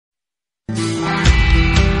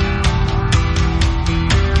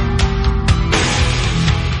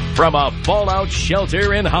From a fallout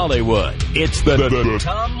shelter in Hollywood, it's the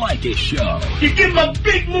Tom Leykis Show. You give him a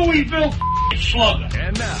big Louisville slugger.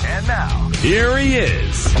 And now, here he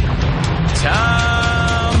is,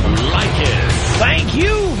 Tom Leykis. Thank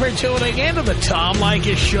you for tuning in to the Tom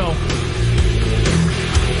Leykis Show.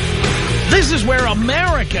 This is where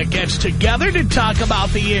America gets together to talk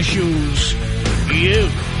about the issues you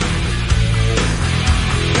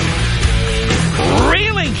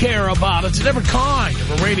really care about. It's a different kind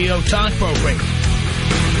of a radio talk program.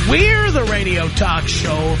 We're the radio talk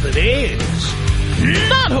show that is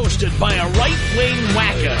not hosted by a right-wing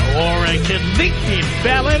wacko or a convicted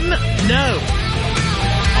felon. No.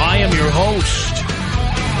 I am your host.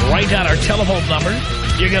 Write down our telephone number.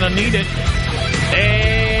 You're going to need it.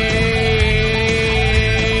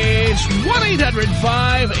 It's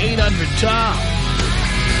 1-800-5800-TOM.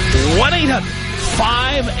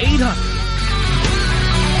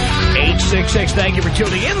 1-800-5800-866. Thank you for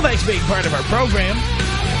tuning in. Thanks for being part of our program.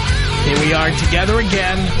 Here we are together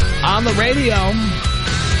again on the radio.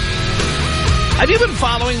 Have you been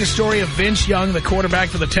following the story of Vince Young, the quarterback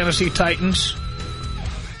for the Tennessee Titans?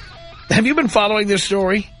 Have you been following this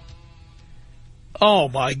story? Oh,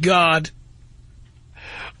 my God.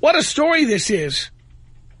 What a story this is.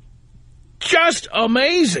 Just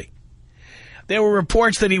amazing. There were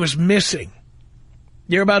reports that he was missing.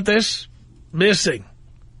 You hear about this? Missing.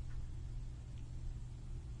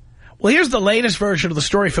 Well, here's the latest version of the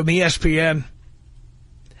story from ESPN.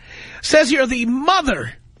 Says here the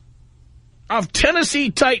mother of Tennessee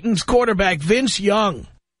Titans quarterback Vince Young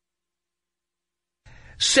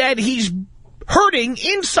said he's hurting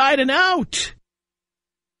inside and out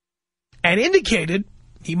and indicated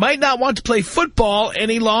he might not want to play football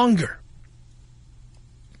any longer.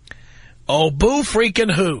 Oh, boo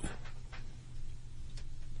freaking who.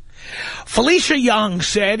 Felicia Young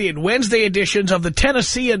said in Wednesday editions of the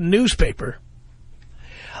Tennessean newspaper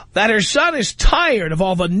that her son is tired of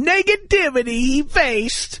all the negativity he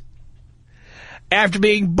faced after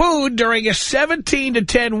being booed during a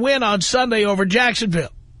 17-10 win on Sunday over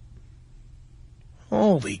Jacksonville.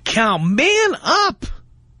 Holy cow, man up.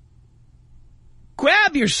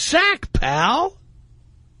 Grab your sack, pal.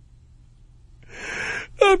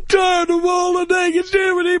 I'm tired of all the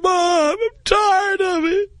negativity, Mom. I'm tired of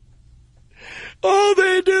it. All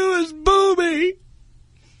they do is boo me.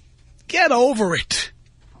 Get over it.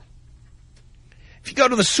 If you go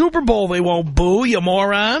to the Super Bowl, they won't boo, you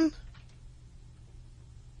moron.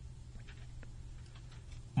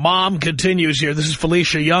 Mom continues here. This is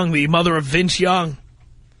Felicia Young, the mother of Vince Young,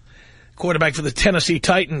 quarterback for the Tennessee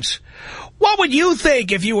Titans. What would you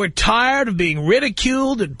think if you were tired of being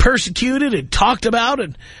ridiculed and persecuted and talked about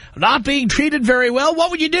and not being treated very well? What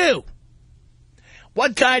would you do?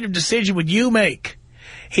 What kind of decision would you make?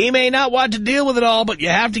 He may not want to deal with it all, but you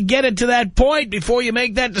have to get it to that point before you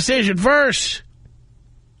make that decision first.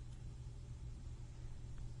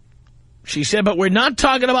 She said, but we're not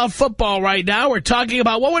talking about football right now. We're talking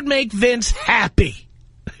about what would make Vince happy.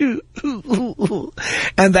 And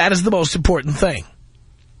that is the most important thing.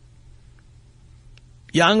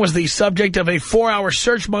 Young was the subject of a 4-hour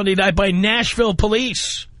search Monday night by Nashville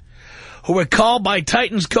police, who were called by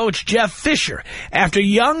Titans coach Jeff Fisher after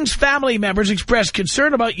Young's family members expressed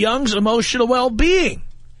concern about Young's emotional well-being,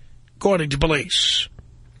 according to police.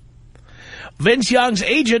 Vince Young's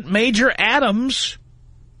agent, Major Adams,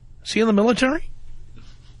 is he in the military?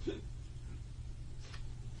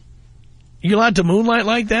 You allowed to moonlight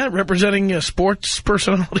like that, representing sports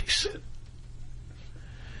personalities?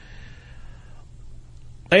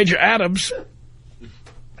 Major Adams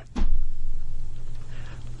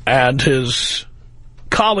and his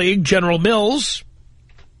colleague, General Mills,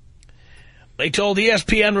 they told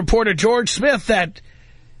ESPN reporter George Smith that,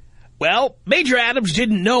 well, Major Adams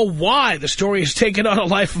didn't know why the story has taken on a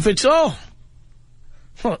life of its own.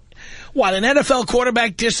 What, an NFL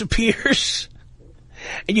quarterback disappears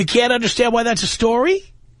and you can't understand why that's a story?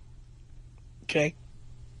 Okay.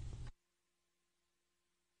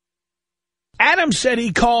 Adams said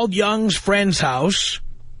he called Young's friend's house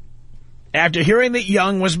after hearing that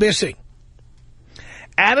Young was missing.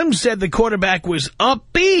 Adams said the quarterback was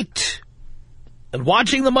upbeat and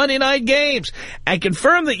watching the Monday night games and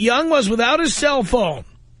confirmed that Young was without his cell phone.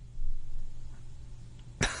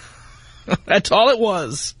 That's all it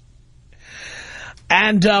was.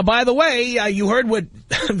 And by the way, you heard what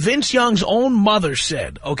Vince Young's own mother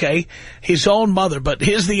said, okay? His own mother, but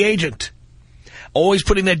here's the agent. Always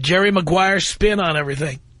putting that Jerry Maguire spin on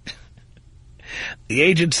everything. The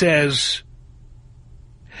agent says,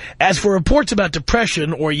 as for reports about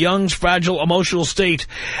depression or Young's fragile emotional state,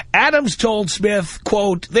 Adams told Smith,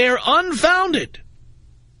 quote, they're unfounded.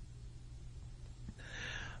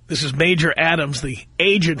 This is Major Adams, the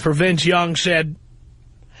agent for Vince Young, said,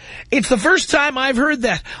 "It's the first time I've heard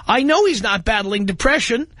that. I know he's not battling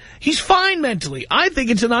depression. He's fine mentally. I think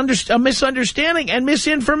it's a misunderstanding and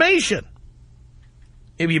misinformation.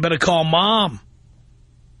 Maybe you better call Mom."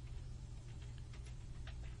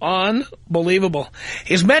 Unbelievable.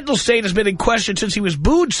 His mental state has been in question since he was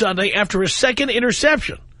booed Sunday after his second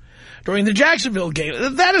interception during the Jacksonville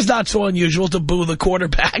game. That is not so unusual to boo the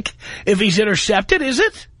quarterback if he's intercepted, is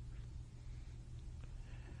it?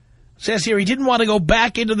 Says here he didn't want to go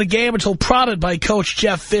back into the game until prodded by Coach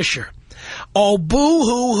Jeff Fisher. Oh,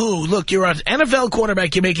 boo-hoo-hoo. Look, you're an NFL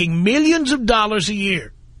quarterback. You're making millions of dollars a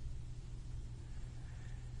year.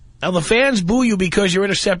 Now, the fans boo you because you're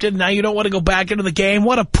intercepted, and now you don't want to go back into the game?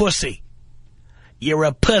 What a pussy. You're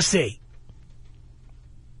a pussy.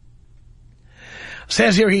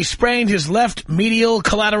 Says here he sprained his left medial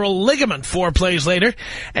collateral ligament 4 plays later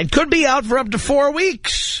and could be out for up to 4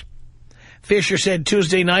 weeks. Fisher said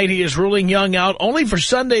Tuesday night he is ruling Young out only for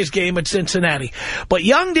Sunday's game at Cincinnati. But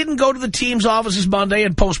Young didn't go to the team's offices Monday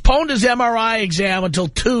and postponed his MRI exam until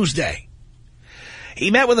Tuesday. He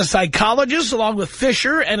met with a psychologist along with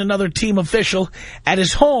Fisher and another team official at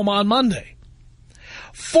his home on Monday.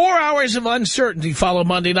 4 hours of uncertainty followed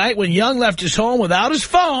Monday night when Young left his home without his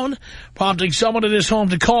phone, prompting someone at his home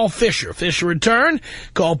to call Fisher. Fisher returned,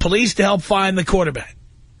 called police to help find the quarterback.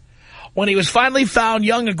 When he was finally found,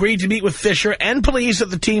 Young agreed to meet with Fisher and police at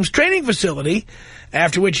the team's training facility,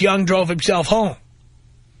 after which Young drove himself home.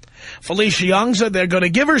 Felicia Young said they're going to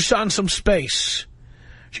give her son some space.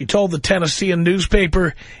 She told the Tennessean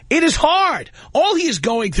newspaper, "It is hard. All he is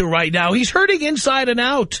going through right now, he's hurting inside and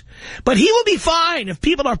out. But he will be fine if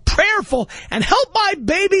people are prayerful and help my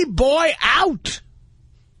baby boy out.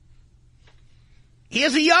 He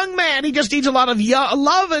is a young man. He just needs a lot of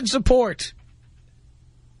love and support."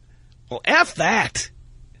 Well, F that.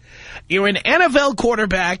 You're an NFL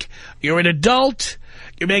quarterback. You're an adult.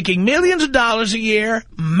 You're making millions of dollars a year.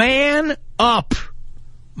 Man up.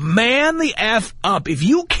 Man the F up. If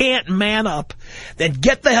you can't man up, then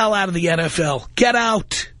get the hell out of the NFL. Get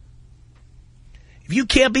out. If you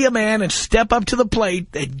can't be a man and step up to the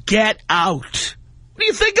plate, then get out. What do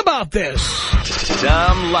you think about this?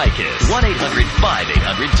 Tom Leykis.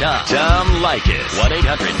 1-800-5800-TOM. Tom Leykis.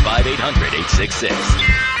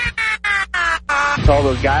 1-800-5800-866. To all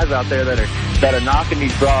those guys out there that are knocking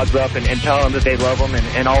these broads up and telling them that they love them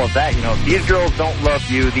and all of that, you know, these girls don't love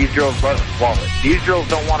you. These girls love the wallet. These girls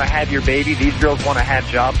don't want to have your baby. These girls want to have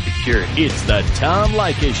job security. It's the Tom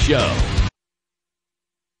Leykis Show.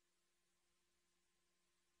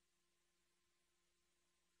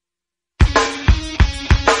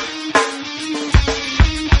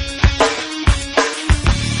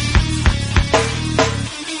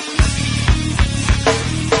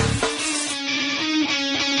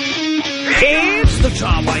 It's the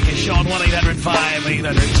Tom Leykis Show on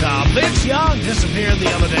 1-800-5800-TOM. Vince Young disappeared the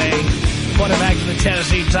other day, quarterback for the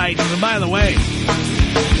Tennessee Titans. And by the way,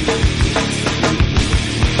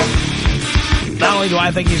 not only do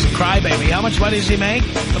I think he's a crybaby, how much money does he make?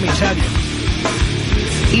 Let me tell you.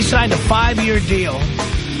 He signed a 5-year deal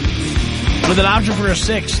with an option for a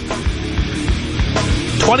 6th.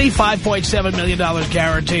 $25.7 million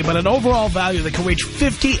guaranteed, but an overall value that can reach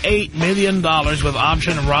 $58 million with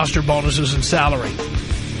option and roster bonuses and salary.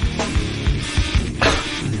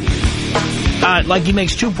 Like he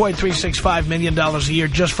makes $2.365 million a year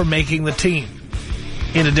just for making the team,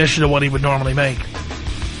 in addition to what he would normally make.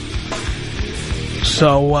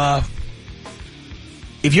 So,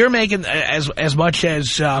 if you're making as much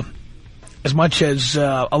as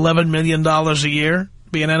 $11 million a year,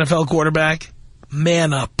 be an NFL quarterback,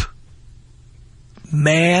 man up.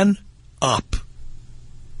 Man up.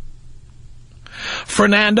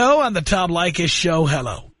 Fernando on the Tom Leykis Show.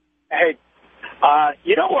 Hello. Hey,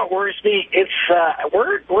 you know what worries me? It's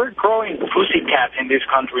we're growing pussycats in this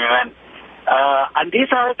country, man. And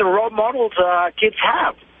these are the role models kids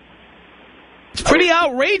have. It's pretty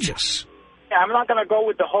outrageous. I'm not going to go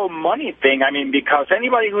with the whole money thing. I mean, because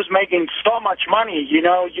anybody who's making so much money, you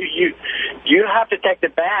know, you have to take the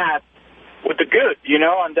bad with the good, you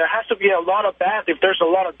know, and there has to be a lot of bad if there's a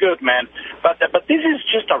lot of good, man. But this is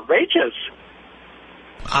just outrageous.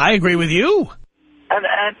 I agree with you. And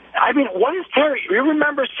I mean, what is Terry? You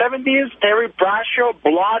remember 70s, Terry Bradshaw,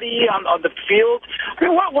 bloody on the field? I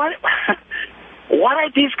mean, what are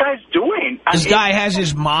these guys doing? This guy has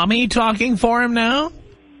his mommy talking for him now?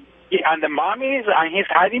 Yeah, and the mommies, and he's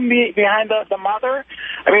hiding behind the mother.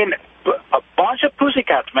 I mean, a bunch of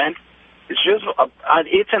pussycats, man. It's just,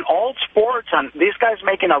 it's an old sport, and these guys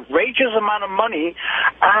make an outrageous amount of money,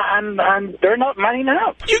 and they're not manning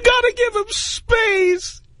up. You gotta give him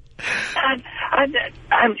space. And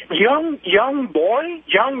young boy,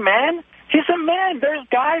 young man, he's a man. There's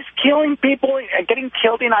guys killing people and getting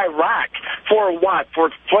killed in Iraq for what? For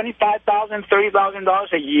 $25,000,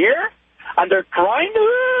 $30,000 a year? And they're crying,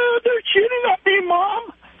 oh, they're cheating on me,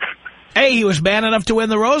 Mom. Hey, he was man enough to win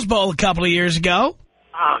the Rose Bowl a couple of years ago.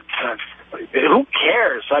 Who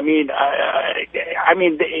cares? I mean,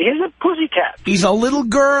 he's a pussycat. He's a little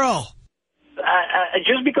girl.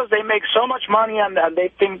 Just because they make so much money and they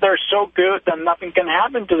think they're so good that nothing can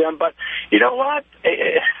happen to them. But you know what?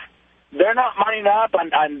 They're not moneyed up,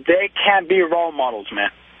 and they can't be role models,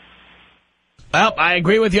 man. Well, I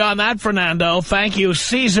agree with you on that, Fernando. Thank you.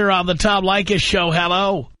 Caesar on the Tom Leykis show.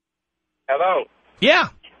 Hello. Hello. Yeah.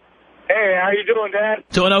 Hey, how you doing, Dad?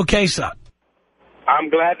 Doing okay, son. I'm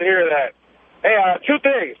glad to hear that. Hey, two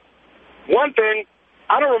things. One thing,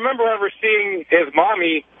 I don't remember ever seeing his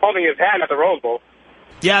mommy holding his hand at the Rose Bowl.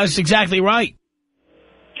 Yeah, that's exactly right.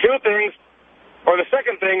 Two things. Or the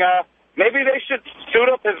second thing, maybe they should suit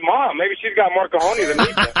up his mom. Maybe she's got more cojones than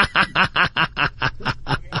me.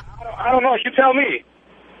 I don't know. You tell me.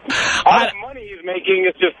 All the money he's making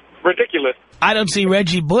is just ridiculous. I don't see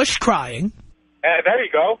Reggie Bush crying. There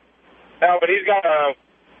you go. But he's got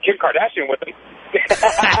Kim Kardashian with him.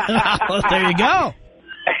 Well, there you go.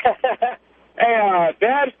 Hey,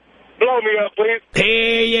 Dad, blow me up, please.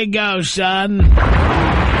 Here you go, son.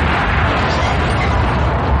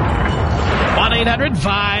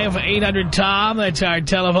 1-800-5800-TOM. That's our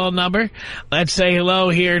telephone number. Let's say hello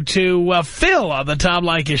here to Phil on the Tom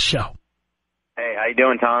Leykis show. Hey, how you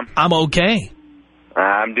doing, Tom? I'm okay.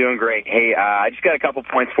 I'm doing great. Hey, I just got a couple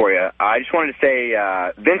points for you. I just wanted to say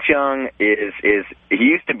Vince Young he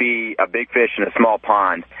used to be a big fish in a small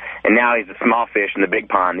pond, and now he's a small fish in the big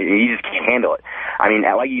pond. He just can't handle it. I mean,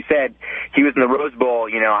 like you said, he was in the Rose Bowl.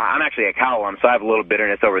 You know, I'm actually a Cal alum, so I have a little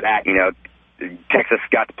bitterness over that. You know, Texas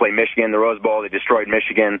got to play Michigan in the Rose Bowl. They destroyed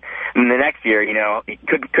Michigan. And the next year, you know, it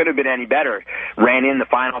could have been any better. Ran in the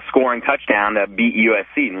final scoring touchdown to beat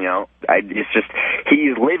USC. You know, it's just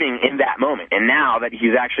he's living in that moment. And now that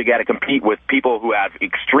he's actually got to compete with people who have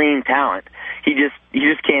extreme talent, he just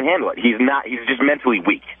can't handle it. He's just mentally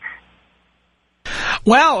weak.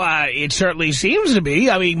 Well, it certainly seems to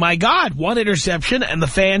be. I mean, my God, one interception and the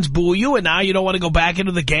fans boo you, and now you don't want to go back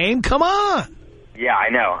into the game? Come on. Yeah, I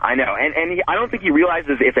know. And I don't think he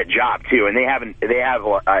realizes it's a job, too, and they have a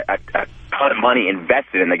ton of money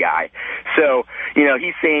invested in the guy. So, you know,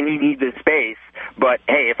 he's saying he needs this space, but,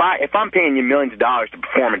 hey, if I'm paying you millions of dollars to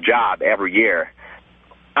perform a job every year,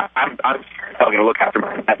 I'm going to look after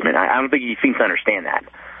my investment. I don't think he seems to understand that.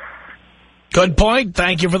 Good point.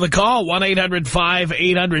 Thank you for the call.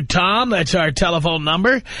 1-800-5800-TOM. That's our telephone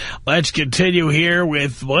number. Let's continue here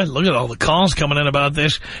with, look at all the calls coming in about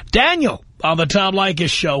this. Daniel on the Tom Leykis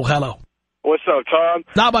show. Hello. What's up, Tom?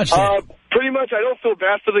 Not much. Pretty much, I don't feel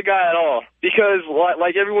bad for the guy at all because,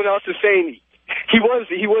 like everyone else is saying, he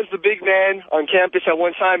was the big man on campus at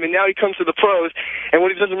one time, and now he comes to the pros. And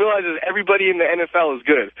what he doesn't realize is everybody in the NFL is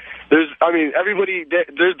good. Everybody,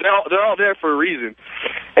 they're all there for a reason.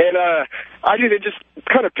 And it just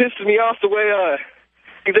kind of pisses me off the way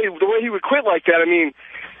he would quit like that. I mean,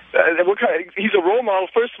 he's a role model.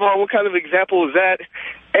 First of all, what kind of example is that?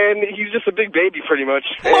 And he's just a big baby, pretty much.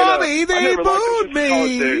 Mommy, they booed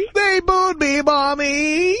me. They booed me,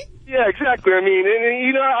 Mommy. Yeah, exactly. I mean, and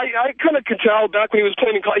you know, I kind of could tell back when he was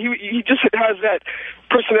playing in college, he just has that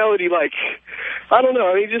personality. Like, I don't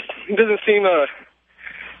know. He doesn't seem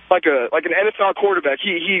like an NFL quarterback.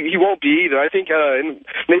 He won't be either. I think in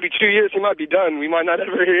maybe 2 years he might be done. We might not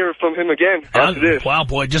ever hear from him again after this. Wow,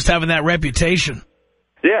 boy, just having that reputation.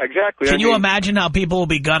 Yeah, exactly. Can you imagine how people will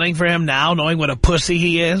be gunning for him now, knowing what a pussy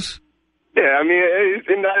he is? Yeah, I mean, it's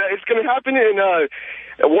going to happen, and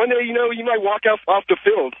one day, you know, you might walk off the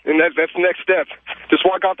field, and that's the next step. Just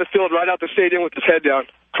walk off the field, right out the stadium with his head down,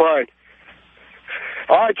 crying.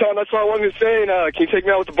 All right, Tom, that's all I wanted to say, and can you take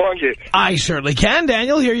me out with the bong hit? I certainly can,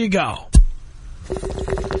 Daniel. Here you go.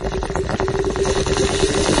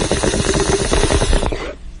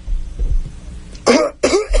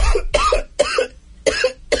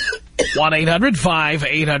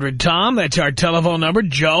 1-800-5800-TOM. That's our telephone number.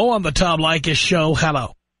 Joe on the Tom Leykis show.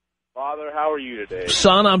 Hello. Father, how are you today?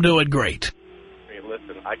 Son, I'm doing great. Hey,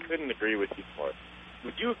 listen, I couldn't agree with you more.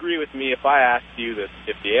 Would you agree with me if I asked you that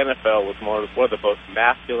if the NFL was one of the most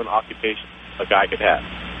masculine occupations a guy could have?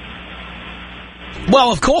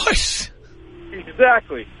 Well, of course.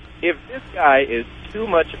 Exactly. If this guy is too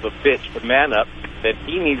much of a bitch to man up, then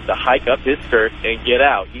he needs to hike up his skirt and get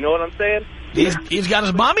out. You know what I'm saying? He's got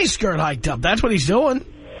his mommy's skirt hiked up. That's what he's doing.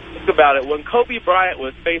 Think about it. When Kobe Bryant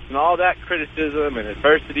was facing all that criticism and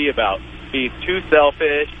adversity about being too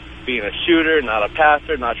selfish being a shooter, not a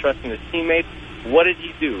passer, not trusting his teammates. What did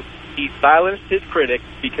he do? He silenced his critics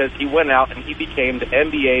because he went out and he became the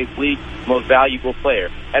NBA's league's most valuable player.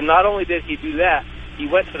 And not only did he do that, he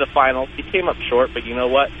went to the finals. He came up short, but you know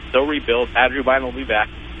what? They'll rebuild. Andrew Bynum will be back.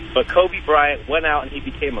 But Kobe Bryant went out and he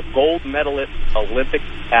became a gold medalist Olympic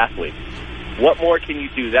athlete. What more can you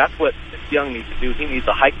do? That's what this young needs to do. He needs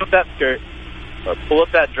to hike up that skirt or pull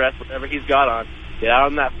up that dress, whatever he's got on, get out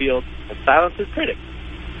on that field, and silence his critics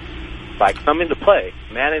by coming to play,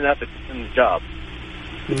 manning up and doing the job.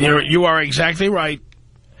 You are exactly right.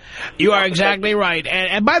 You are exactly right.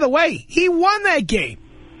 And by the way, he won that game.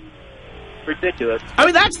 Ridiculous. I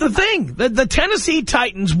mean, that's the thing. The Tennessee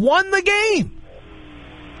Titans won the game.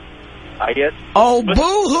 I guess. Oh,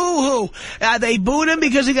 boo-hoo-hoo. They booed him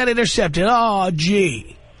because he got intercepted. Oh,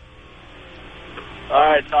 gee. All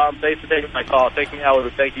right, Tom, thanks for taking my call. Take me out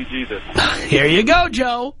with a thank you, Jesus. Here you go,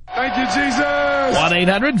 Joe. Thank you, Jesus.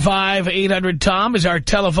 1-800-5800-TOM is our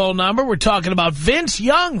telephone number. We're talking about Vince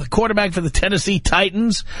Young, the quarterback for the Tennessee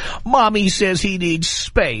Titans. Mommy says he needs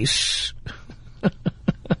space.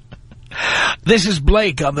 This is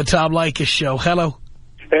Blake on the Tom Leykis Show. Hello.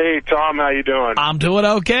 Hey, Tom, how you doing? I'm doing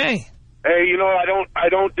okay. Hey, you know, I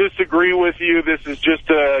don't disagree with you. This is just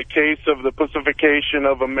a case of the pacification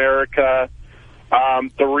of America.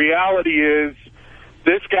 The reality is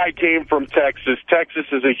this guy came from Texas. Texas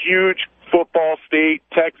is a huge football state.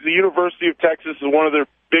 The University of Texas is one of their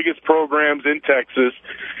biggest programs in Texas,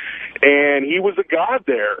 and he was a god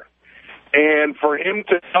there. And for him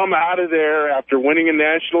to come out of there after winning a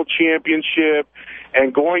national championship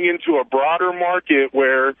and going into a broader market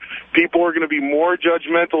where people are going to be more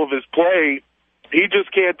judgmental of his play, he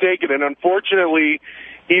just can't take it. And unfortunately,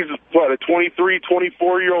 he's, a 23,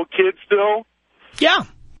 24-year-old kid still? Yeah.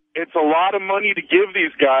 It's a lot of money to give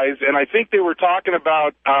these guys, and I think they were talking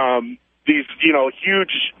about these,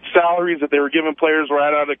 huge salaries that they were giving players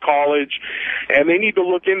right out of college, and they need to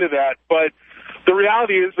look into that. But the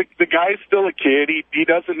reality is the guy's still a kid. He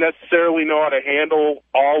doesn't necessarily know how to handle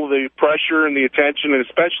all of the pressure and the attention, and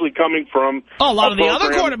especially coming from a lot of the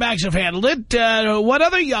other quarterbacks have handled it. What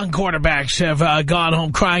other young quarterbacks have gone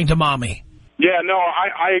home crying to mommy? Yeah, no,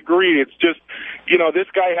 I agree. It's just, this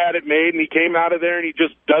guy had it made, and he came out of there, and he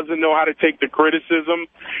just doesn't know how to take the criticism.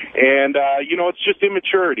 And, it's just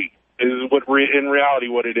immaturity is in reality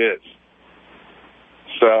what it is.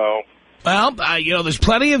 So... Well, there's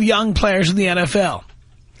plenty of young players in the NFL.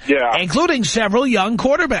 Yeah. Including several young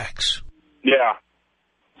quarterbacks. Yeah.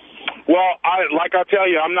 Well, I'll tell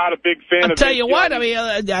you, I'm not a big fan of... I'll tell you what,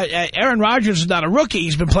 Aaron Rodgers is not a rookie.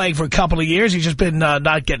 He's been playing for a couple of years. He's just been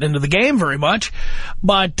not getting into the game very much.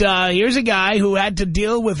 But here's a guy who had to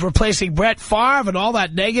deal with replacing Brett Favre and all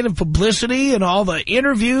that negative publicity and all the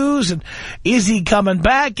interviews. And is he coming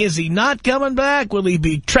back? Is he not coming back? Will he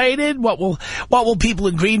be traded? What will people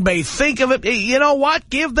in Green Bay think of it? You know what?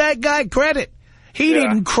 Give that guy credit. He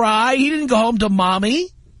didn't cry. He didn't go home to mommy.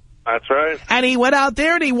 That's right. And he went out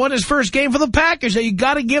there and he won his first game for the Packers. So you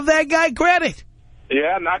got to give that guy credit.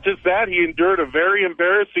 Yeah, not just that. He endured a very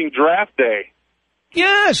embarrassing draft day.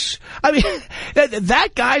 Yes. I mean,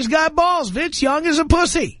 that guy's got balls. Vince Young is a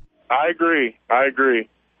pussy. I agree.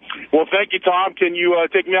 Well, thank you, Tom. Can you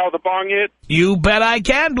take me out with a bong hit? You bet I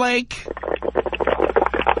can, Blake.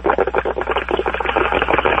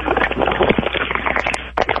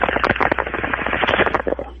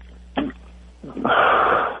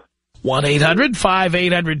 One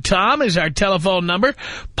 1-800-5800-TOM is our telephone number.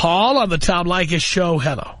 Paul on the Tom Leykis Show.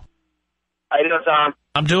 Hello. How you doing, Tom?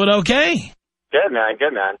 I'm doing okay. Good, man.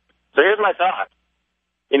 So here's my thought.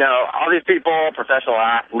 All these people, professional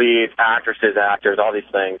athletes, actresses, actors, all these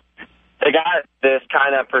things, they got this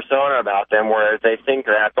kind of persona about them where they think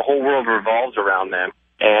that the whole world revolves around them,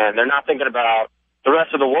 and they're not thinking about the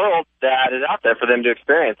rest of the world that is out there for them to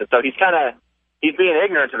experience. And so he's being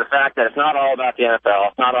ignorant to the fact that it's not all about the NFL.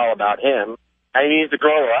 It's not all about him. And he needs to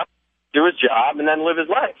grow up, do his job, and then live his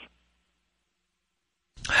life.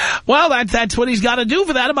 Well, that's what he's got to do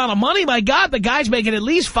for that amount of money. My God, the guy's making at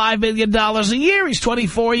least $5 million a year. He's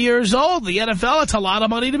 24 years old. The NFL, it's a lot of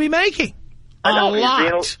money to be making. I know, a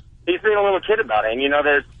lot. He's being a little kid about it. And,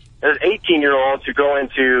 there's 18-year-olds who go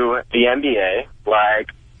into the NBA. Like,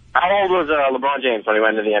 how old was LeBron James when he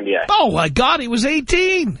went into the NBA? Oh, my God, he was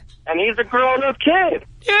 18. And he's a grown-up kid.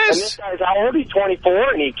 Yes. And this guy's how old? He's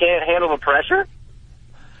 24, and he can't handle the pressure?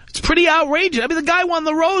 It's pretty outrageous. I mean, the guy won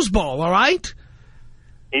the Rose Bowl, all right?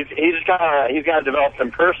 He's got to develop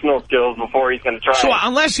some personal skills before he's going to try. So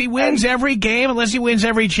unless he wins every game, unless he wins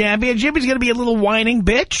every championship, he's going to be a little whining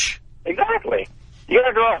bitch? Exactly. You got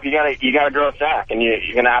to grow up. You got to grow a sack, and you're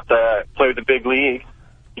going to have to play with the big league.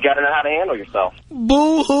 You got to know how to handle yourself.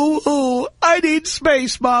 Boo-hoo-hoo. I need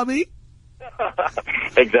space, Mommy.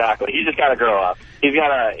 Exactly. He's just got to grow up. He's got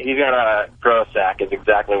to grow a sack is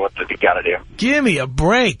exactly what he's got to do. Give me a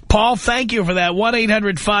break. Paul, thank you for that.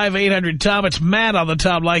 1-800-5800-TOM. It's Matt on the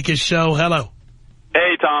Tom Leykis Show. Hello.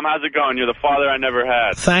 Hey, Tom. How's it going? You're the father I never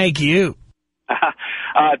had. Thank you.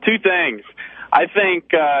 Two things. I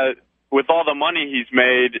think with all the money he's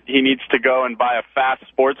made, he needs to go and buy a fast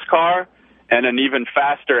sports car and an even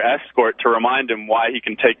faster escort to remind him why he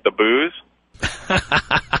can take the booze.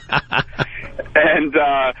 And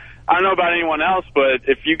I don't know about anyone else, but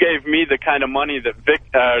if you gave me the kind of money that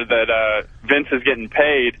Vince is getting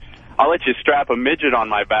paid, I'll let you strap a midget on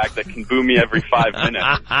my back that can boo me every 5 minutes.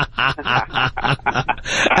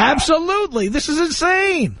 Absolutely. This is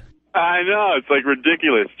insane. I know. It's like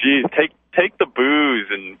ridiculous. Geez, take the booze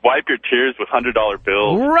and wipe your tears with $100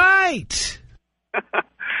 bills. Right.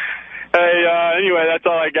 Hey, anyway, that's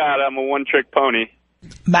all I got. I'm a one-trick pony.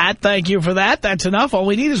 Matt, thank you for that. That's enough. All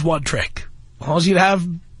we need is one trick. As long as you have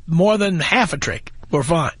more than half a trick, we're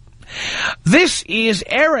fine. This is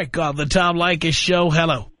Eric on the Tom Leykis Show.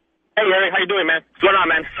 Hello. Hey, Eric. How you doing, man? What's going on,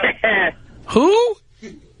 man? Who?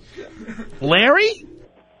 Larry?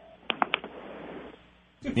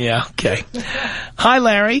 Yeah, okay. Hi,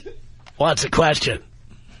 Larry. What's the question?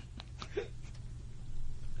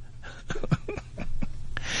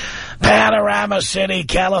 Panorama City,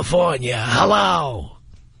 California. Hello.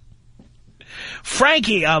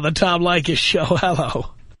 Frankie on the Tom Leykis Show.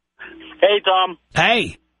 Hello. Hey, Tom.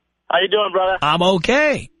 Hey. How you doing, brother? I'm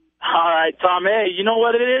okay. All right, Tom. Hey, you know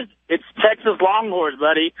what it is? It's Texas Longhorns,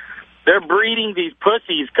 buddy. They're breeding these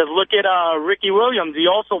pussies because look at Ricky Williams. He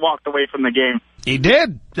also walked away from the game. He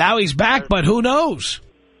did. Now he's back, but who knows?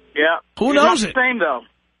 Yeah. Who knows it? Same, though.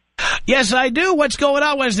 Yes, I do. What's going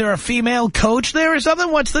on? Was there a female coach there or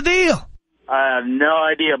something? What's the deal? I have no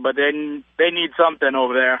idea, but they need something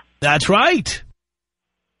over there. That's right.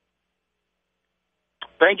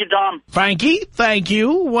 Thank you, Tom. Frankie, thank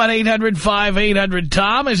you.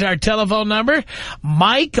 1-800-5800-TOM is our telephone number.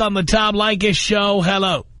 Mike on the Tom Leykis Show.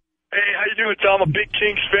 Hello. Hey, how you doing, Tom? I'm a big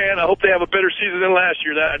Kings fan. I hope they have a better season than last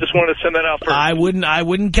year. I just wanted to send that out first. I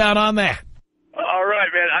wouldn't count on that. All right,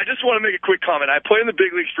 man. I just want to make a quick comment. I played in the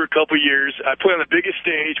big leagues for a couple of years. I played on the biggest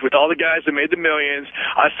stage with all the guys that made the millions.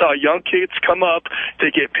 I saw young kids come up.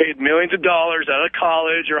 They get paid millions of dollars out of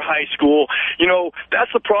college or high school. You know, that's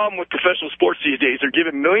the problem with professional sports these days. They're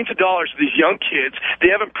giving millions of dollars to these young kids. They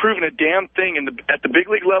haven't proven a damn thing at the big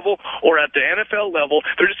league level or at the NFL level.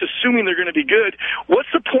 They're just assuming they're going to be good. What's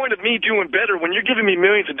the point of me doing better when you're giving me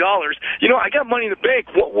millions of dollars? You know, I got money in the bank.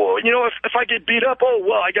 Well, you know, if I get beat up,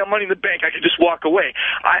 I got money in the bank. I could just walk away.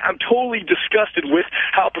 I'm totally disgusted with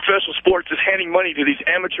how professional sports is handing money to these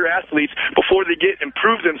amateur athletes before they get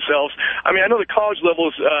improve themselves. I mean, I know the college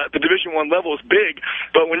level is, the Division I level is big,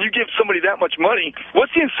 but when you give somebody that much money,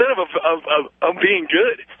 what's the incentive of being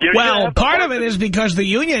good? You know, well, part of it is because the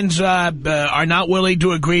unions are not willing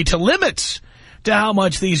to agree to limits to how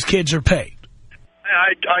much these kids are paid.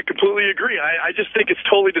 I completely agree. I just think it's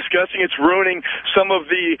totally disgusting. It's ruining some of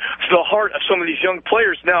the heart of some of these young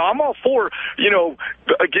players. Now, I'm all for, you know,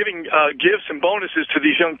 giving gifts and bonuses to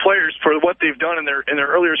these young players for what they've done in their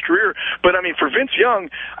earliest career. But, I mean, for Vince Young,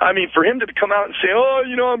 I mean, for him to come out and say, oh,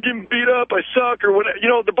 you know, I'm getting beat up, I suck, or whatever. You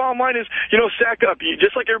know, the bottom line is, you know, sack up.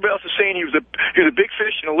 Just like everybody else is saying, he was a big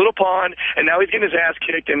fish in a little pond, and now he's getting his ass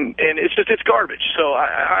kicked, and it's garbage. So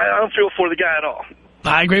I don't feel for the guy at all.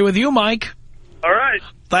 I agree with you, Mike. All right.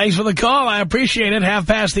 Thanks for the call. I appreciate it.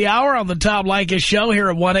 1:30 on the Tom Leykis Show here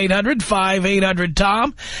at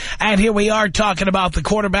 1-800-5800-TOM. And here we are talking about the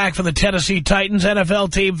quarterback for the Tennessee Titans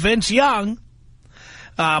NFL team, Vince Young.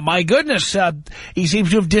 My goodness, he seems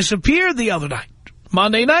to have disappeared the other night.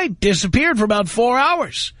 Monday night, disappeared for about 4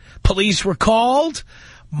 hours. Police were called.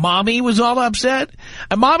 Mommy was all upset.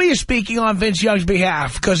 And Mommy is speaking on Vince Young's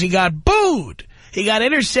behalf because he got booed. He got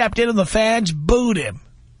intercepted and the fans booed him.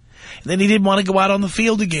 And then he didn't want to go out on the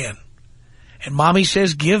field again. And Mommy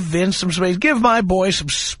says, give Vince some space. Give my boy some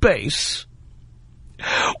space.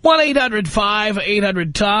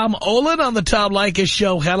 1-800-5800-TOM. Olin on the Tom Leykis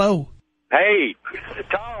Show. Hello. Hey,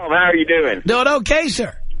 Tom, how are you doing? Doing okay,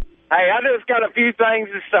 sir. Hey, I just got a few things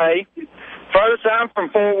to say. First, I'm from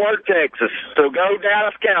Fort Worth, Texas, so go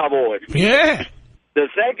Dallas Cowboys. Yeah. The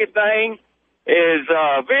second thing is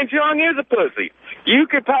Vince Young is a pussy. You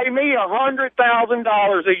could pay me $100,000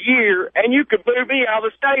 a year, and you could boo me out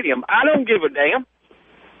of the stadium. I don't give a damn.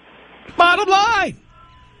 Bottom line.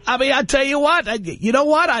 I mean, I tell you what. You know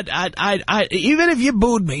what? Even if you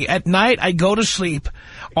booed me at night, I'd go to sleep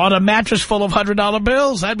on a mattress full of $100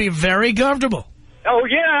 bills. I'd be very comfortable. Oh,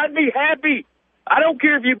 yeah, I'd be happy. I don't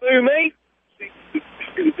care if you boo me.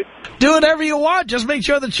 Do whatever you want. Just make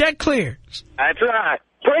sure the check clears. That's right.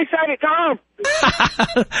 Play second, Tom.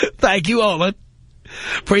 Thank you, Olin.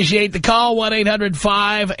 Appreciate the call.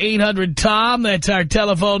 1-800-5800-TOM. That's our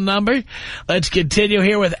telephone number. Let's continue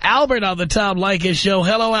here with Albert on the Tom Leykis Show.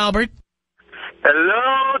 Hello, Albert.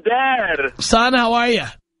 Hello, Dad. Son, how are you?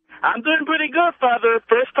 I'm doing pretty good, Father.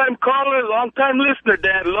 First-time caller, long-time listener,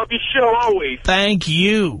 Dad. Love your show always. Thank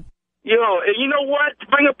you. Yo, and you know what? To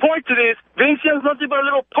bring a point to this, Vince Young's nothing but a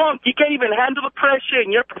little punk. You can't even handle the pressure, and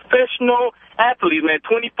you're a professional athlete, man,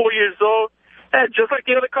 24 years old. Just like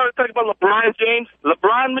the other caller talking about LeBron James.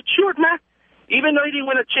 LeBron matured, man. Even though he didn't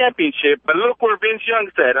win a championship, but look where Vince Young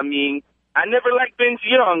said. I mean, I never liked Vince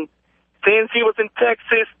Young since he was in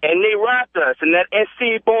Texas, and they robbed us in that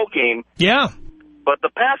SC bowl game. Yeah. But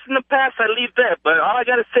the past in the past, I leave that. But all I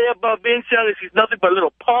got to say about Vince Young is he's nothing but a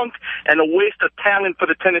little punk and a waste of talent for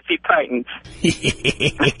the Tennessee Titans.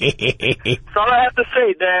 That's all I have to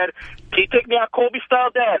say, Dad. Can you take me out Kobe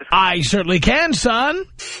style, Dad? I certainly can, son.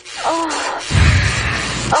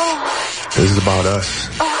 This is about us.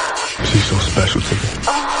 She's so special to me.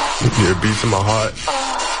 Yeah, it beats in my heart.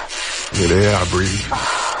 Yeah, the air I breathe.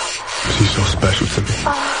 She's so special to me.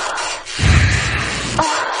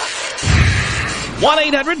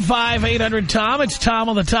 1-800-5800-TOM. It's Tom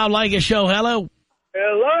on the Tom Leykis Show. Hello.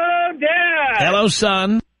 Hello, Dad. Hello,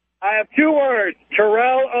 son. I have two words.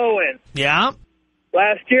 Terrell Owens. Yeah?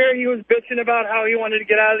 Last year, he was bitching about how he wanted to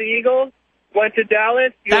get out of the Eagles. Went to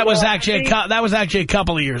Dallas. That was actually a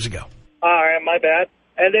couple of years ago. All right, my bad.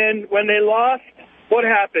 And then when they lost, what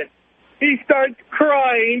happened? He starts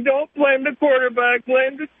crying. Don't blame the quarterback.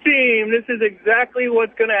 Blame the team. This is exactly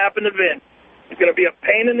what's going to happen to Vince. It's going to be a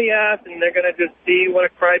pain in the ass, and they're going to just see what a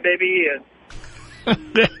crybaby he is.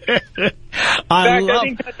 I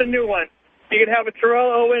think that's a new one. You can have a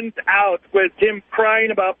Terrell Owens out with him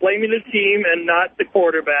crying about blaming the team and not the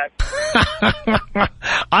quarterback.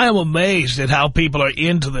 I am amazed at how people are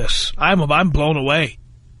into this. I'm blown away.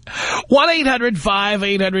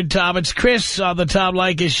 1-800-5800-TOM. It's Chris on the Tom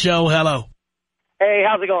Leykis Show. Hello. Hey,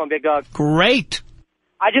 how's it going, big dog? Great.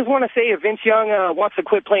 I just want to say if Vince Young wants to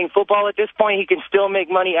quit playing football at this point, he can still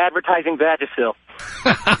make money advertising Vagisil.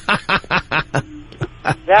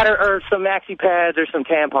 That or some maxi pads or some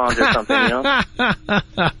tampons or something, you know?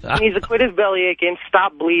 He needs to quit his belly aching,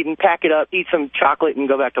 stop bleeding, pack it up, eat some chocolate, and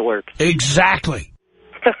go back to work. Exactly.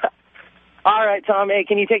 All right, Tom, hey,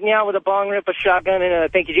 can you take me out with a bong rip, a shotgun, and a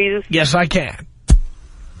thank you, Jesus? Yes, I can.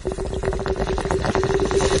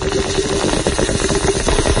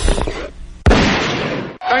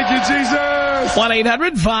 Thank you, Jesus.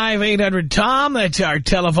 1-800-5800-TOM. That's our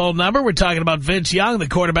telephone number. We're talking about Vince Young, the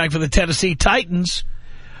quarterback for the Tennessee Titans.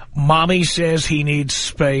 Mommy says he needs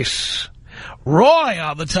space. Roy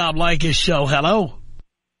on the Tom Leykis Show. Hello.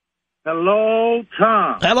 Hello,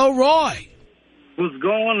 Tom. Hello, Roy. What's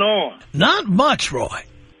going on? Not much, Roy.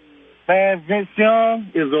 Man, Vince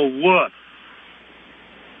Young is a wuss.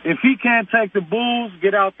 If he can't take the Bulls,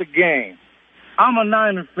 get out the game. I'm a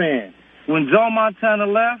Niner fan. When Joe Montana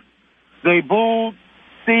left, they booed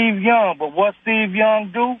Steve Young. But what Steve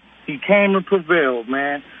Young do? He came and prevailed,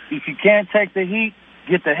 man. If you can't take the heat,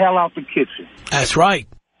 get the hell out the kitchen. That's right.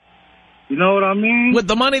 You know what I mean? With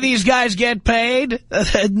the money these guys get paid,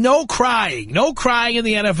 no crying. No crying in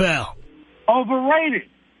the NFL. Overrated.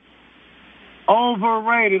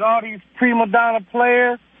 Overrated. All these prima donna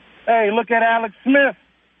players. Hey, look at Alex Smith.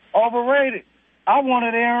 Overrated. I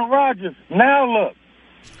wanted Aaron Rodgers. Now look.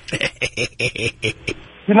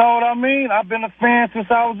 You know what I mean? I've been a fan since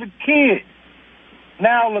I was a kid.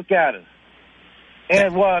 Now look at us.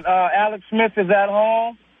 And what, Alex Smith is at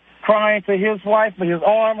home crying to his wife but his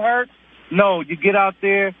arm hurts? No, you get out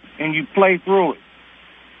there and you play through it.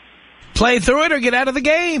 Play through it or get out of the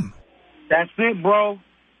game. That's it, bro.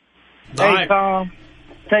 Hey, right. Tom,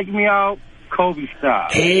 take me out Kobe style.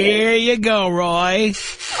 Here you go, Roy.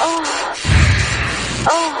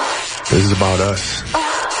 This is about us.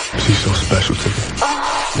 She's so special to me.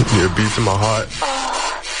 Yeah, it beats in my heart.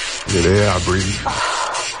 Yeah, the air I breathe.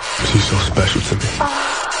 She's so special to me.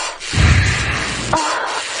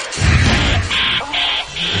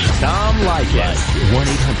 Tom Leykis.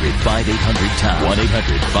 1-800-5800-TOM.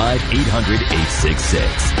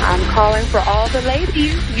 1-800-5800-866. I'm calling for all the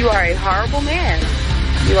ladies. You are a horrible man.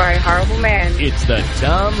 You are a horrible man. It's the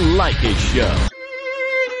Tom Leykis Show.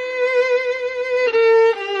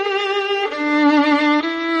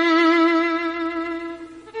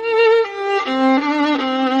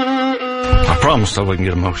 I promised I wouldn't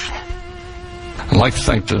get emotional. I'd like to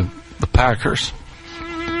thank the Packers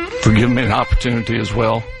for giving me an opportunity as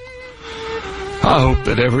well. I hope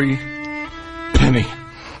that every penny.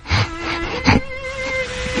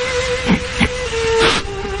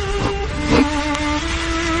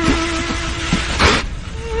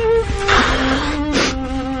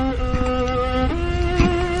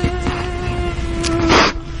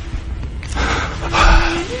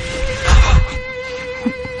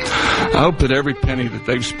 I hope that every penny that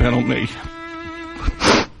they've spent on me,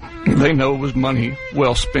 they know it was money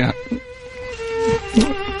well spent.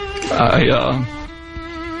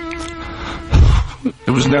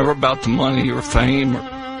 It was never about the money or fame or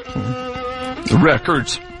the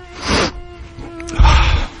records.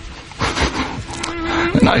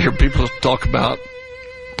 And I hear people talk about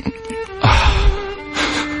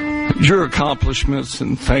your accomplishments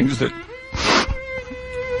and things that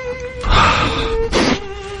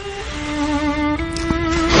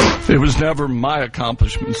it was never my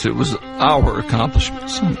accomplishments, it was our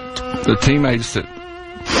accomplishments. The teammates that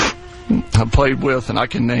I played with, and I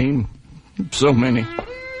can name so many.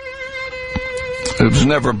 It was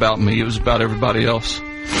never about me, it was about everybody else.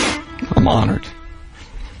 I'm honored.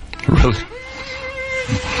 Really.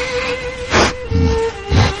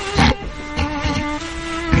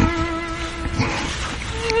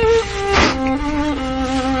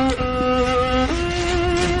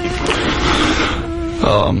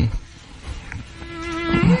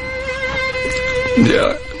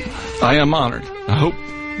 Yeah, I am honored. I hope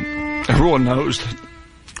everyone knows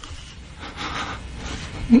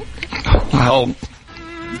how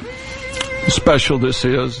special this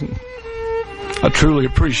is. And I truly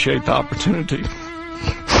appreciate the opportunity.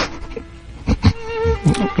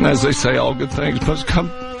 And as they say, all good things must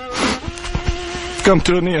come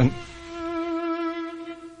to an end.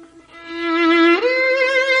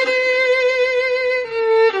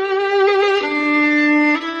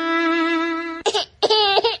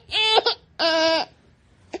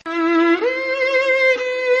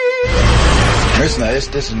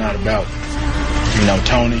 This is not about,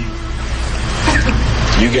 Tony.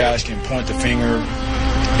 You guys can point the finger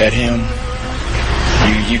at him.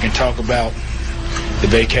 You can talk about the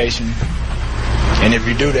vacation. And if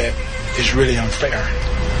you do that, it's really unfair.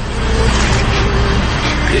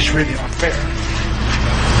 It's really unfair.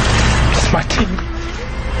 It's my team.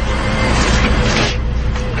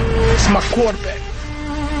 It's my quarterback.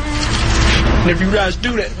 And if you guys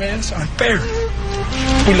do that, man, it's unfair.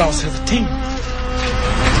 We lost as a team.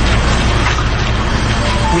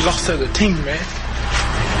 We lost as a team, man.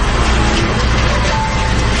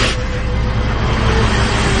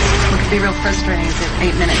 It could be real frustrating if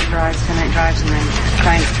 8-minute drives, 10-minute drives, and then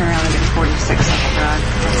trying to turn around and get a 46-second drive.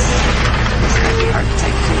 That's going to be hard to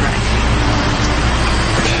take too, right?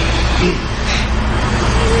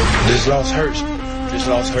 This loss hurts. This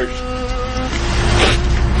loss hurts.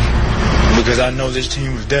 Because I know this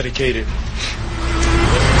team was dedicated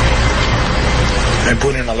and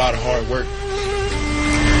put in a lot of hard work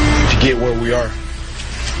to get where we are.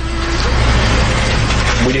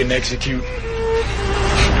 We didn't execute.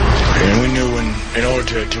 And we knew in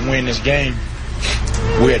order to win this game,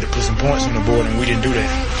 we had to put some points on the board, and we didn't do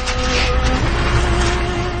that.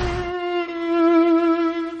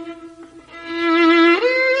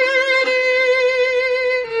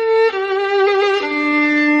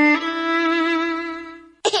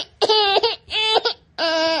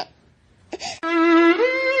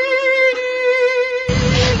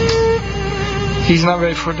 He's not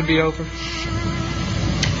ready for it to be over.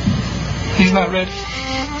 He's not ready.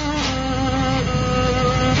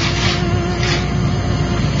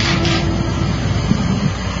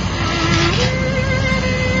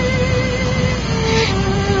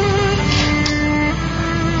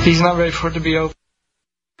 He's not ready for it to be over.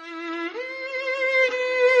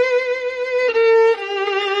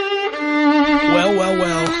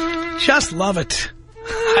 Well. Just love it.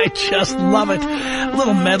 I just love it. A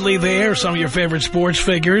little medley there. Some of your favorite sports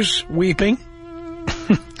figures weeping.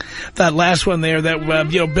 That last one there, that,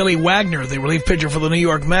 Billy Wagner, the relief pitcher for the New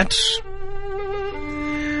York Mets,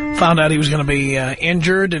 found out he was going to be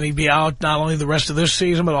injured and he'd be out not only the rest of this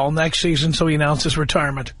season, but all next season, so he announced his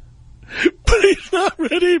retirement. But he's not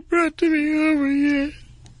ready for it to be over yet.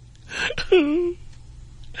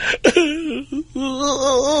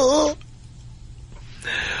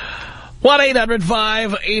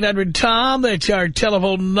 1-800-5800-TOM. That's our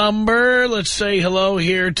telephone number. Let's say hello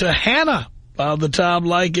here to Hannah on the Tom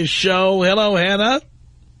Leykis show. Hello, Hannah.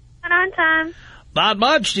 What's on, Tom? Not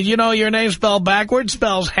much. Did you know your name spelled backwards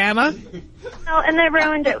spells Hannah? No, and they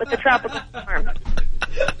ruined it with the tropical storm.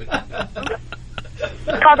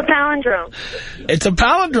 It's called a palindrome. It's a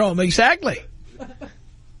palindrome, exactly.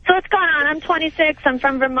 So So what's going on? I'm 26. I'm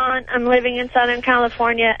from Vermont. I'm living in Southern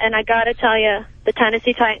California, and I got to tell you, the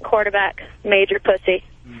Tennessee Titan quarterback, major pussy.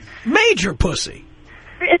 Major pussy?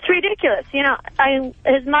 It's ridiculous. You know,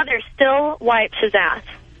 his mother still wipes his ass.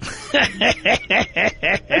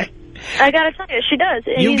 I got to tell you, she does.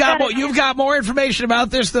 You've got more information about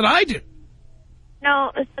this than I do.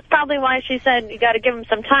 No, that's probably why she said you got to give him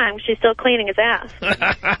some time. She's still cleaning his ass.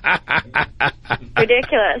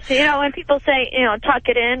 Ridiculous. You know, when people say, you know, tuck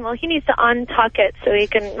it in, well, he needs to untuck it so he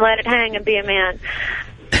can let it hang and be a man.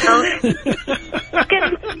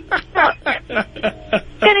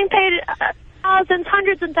 Getting paid thousands,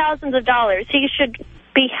 hundreds and thousands of dollars. He should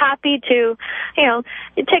be happy to, you know,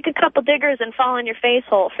 take a couple diggers and fall in your face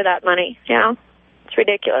hole for that money, you know? It's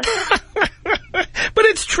ridiculous. But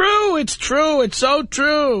it's true. It's true. It's so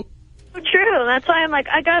true. True. That's why I'm like,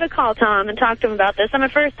 I got to call Tom and talk to him about this. I'm a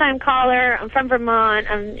first-time caller. I'm from Vermont.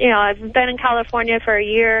 I've been in California for a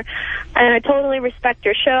year, and I totally respect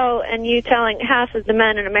your show and you telling half of the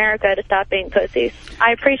men in America to stop being pussies.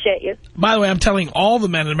 I appreciate you. By the way, I'm telling all the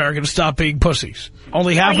men in America to stop being pussies.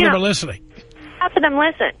 Only half of them are listening. Half of them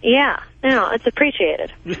listen. Yeah. It's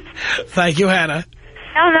appreciated. Thank you, Hannah.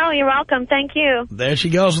 No, you're welcome. Thank you. There she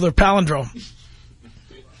goes with her palindrome.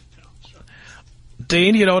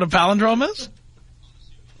 Dean, you know what a palindrome is?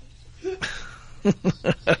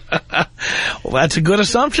 Well, that's a good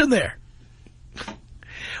assumption there.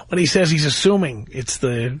 When he says he's assuming it's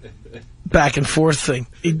the back and forth thing,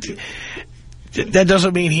 that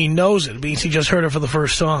doesn't mean he knows it. It means he just heard it for the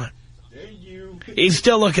first time. He's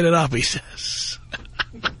still looking it up, he says.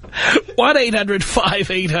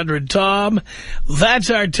 1-800-5800-TOM. That's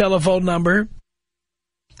our telephone number.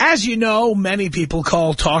 As you know, many people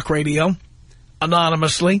call talk radio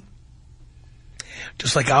anonymously.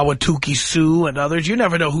 Just like Awatuki Sue and others. You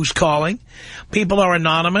never know who's calling. People are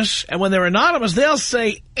anonymous. And when they're anonymous, they'll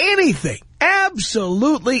say anything,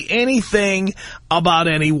 absolutely anything about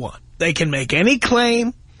anyone. They can make any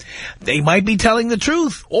claim. They might be telling the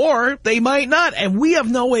truth, or they might not. And we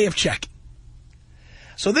have no way of checking.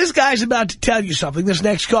 So this guy's about to tell you something. This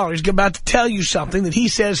next caller is about to tell you something that he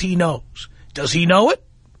says he knows. Does he know it?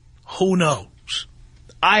 Who knows?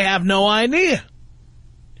 I have no idea.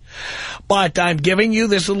 But I'm giving you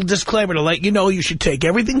this little disclaimer to let you know you should take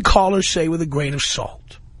everything callers say with a grain of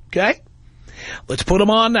salt. Okay? Let's put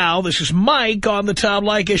him on now. This is Mike on the Tom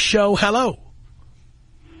Leykis Show. Hello.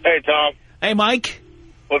 Hey, Tom. Hey, Mike.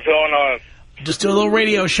 What's going on? Just do a little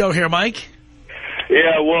radio show here, Mike.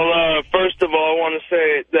 Yeah, well, first of all, I want to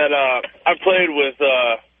say that I played with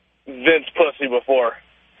Vince Pussy before.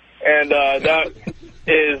 And that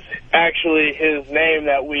is actually his name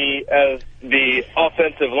that we, as the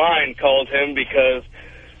offensive line, called him because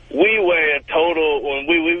we weigh a total, when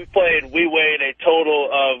we played, we weighed a total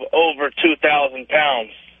of over 2,000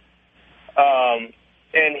 pounds. And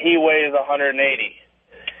he weighs 180.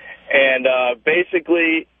 And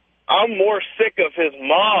basically, I'm more sick of his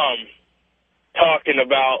mom talking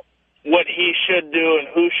about what he should do and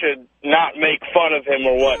who should not make fun of him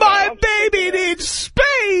or what. My baby needs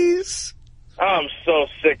space. I'm so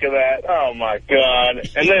sick of that. Oh, my God.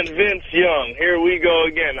 And then Vince Young. Here we go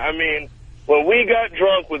again. I mean, when we got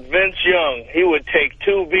drunk with Vince Young, he would take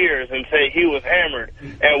 2 beers and say he was hammered.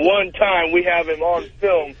 And one time we have him on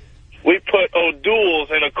film, we put O'Doul's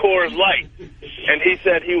in a Coors Light, and he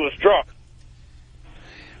said he was drunk.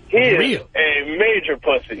 He is a major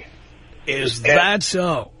pussy. Is that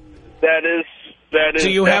so? That is.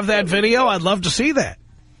 Do you have that video? I'd love to see that.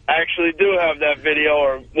 I actually do have that video,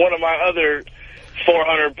 or one of my other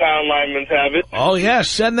 400-pound linemen have it. Oh, yeah.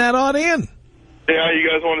 Send that on in. Yeah, you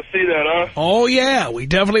guys want to see that, huh? Oh, yeah. We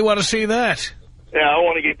definitely want to see that. Yeah, I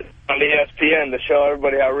want to get on the ESPN to show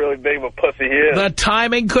everybody how really big of a pussy he is. The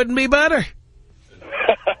timing couldn't be better.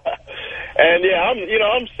 And, yeah,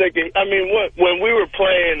 I'm sick of, I mean, when we were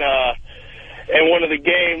playing in one of the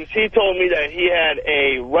games, he told me that he had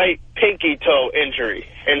a right pinky toe injury,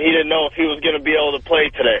 and he didn't know if he was going to be able to play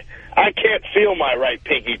today. I can't feel my right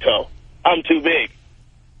pinky toe. I'm too big.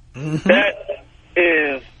 Mm-hmm. That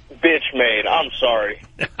is bitch made. I'm sorry.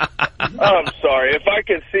 I'm sorry. If I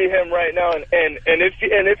could see him right now, and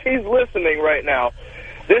if he's listening right now,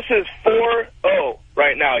 this is 4-0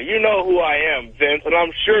 right now. You know who I am, Vince, and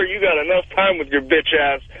I'm sure you got enough time with your bitch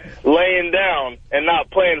ass laying down and not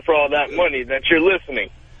playing for all that money that you're listening.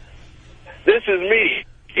 This is me.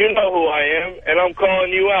 You know who I am, and I'm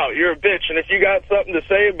calling you out. You're a bitch, and if you got something to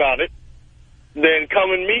say about it, then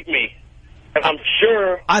come and meet me. And I'm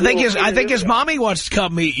sure... I think his mommy wants to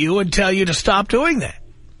come meet you and tell you to stop doing that.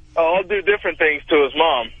 Oh, I'll do different things to his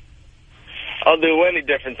mom. I'll do any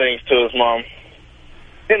different things to his mom.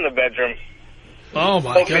 In the bedroom. Oh,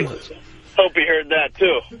 my goodness. Hope he heard that,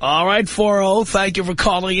 too. All right, 4-0, thank you for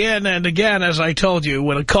calling in. And again, as I told you,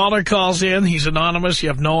 when a caller calls in, he's anonymous. You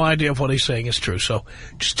have no idea if what he's saying is true. So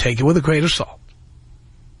just take it with a grain of salt.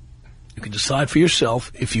 You can decide for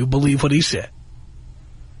yourself if you believe what he said.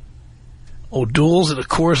 O'Doul's at a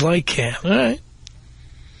Coors Light can. All right.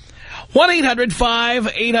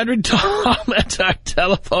 1-800-5800-TOM. That's our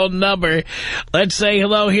telephone number. Let's say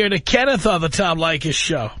hello here to Kenneth on the Tom Leykis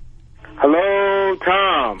Show. Hello,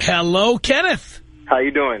 Tom. Hello, Kenneth. How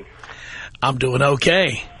you doing? I'm doing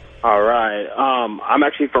okay. All right. I'm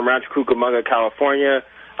actually from Rancho Cucamonga, California.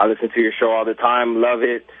 I listen to your show all the time. Love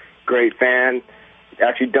it. Great fan.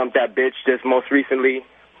 Actually dumped that bitch just most recently.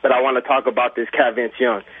 But I want to talk about this cat Vince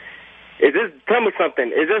Young. Tell me something.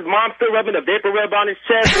 Is his mom still rubbing the vapor rub on his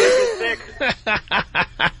chest?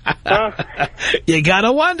 Huh? You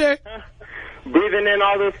gotta wonder. Breathing in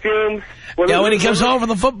all those fumes. Yeah, when he comes home from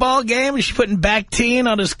the football game, is she putting Bactine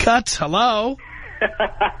on his cuts? Hello?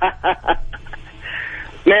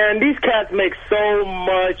 Man, these cats make so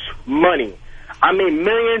much money. I mean,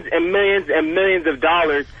 millions and millions and millions of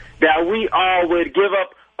dollars that we all would give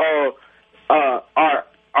up our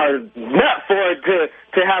nut for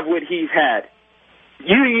to have what he's had.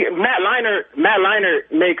 Matt Leinart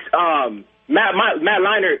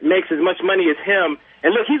makes as much money as him,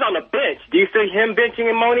 and look, he's on the bench. Do you see him benching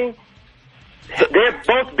and moaning? They're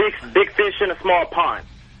both big fish in a small pond.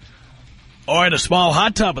 Or in a small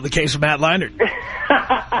hot tub in the case of Matt Leinart.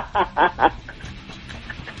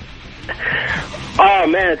 Oh,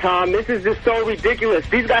 man, Tom, this is just so ridiculous.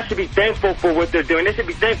 These guys should be thankful for what they're doing. They should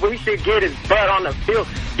be thankful. He should get his butt on the field,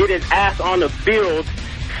 get his ass on the field,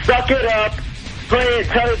 suck it up, play and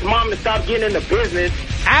tell his mom to stop getting in the business.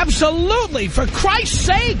 Absolutely, for Christ's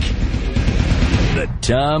sake. The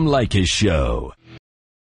Tom Leykis Show.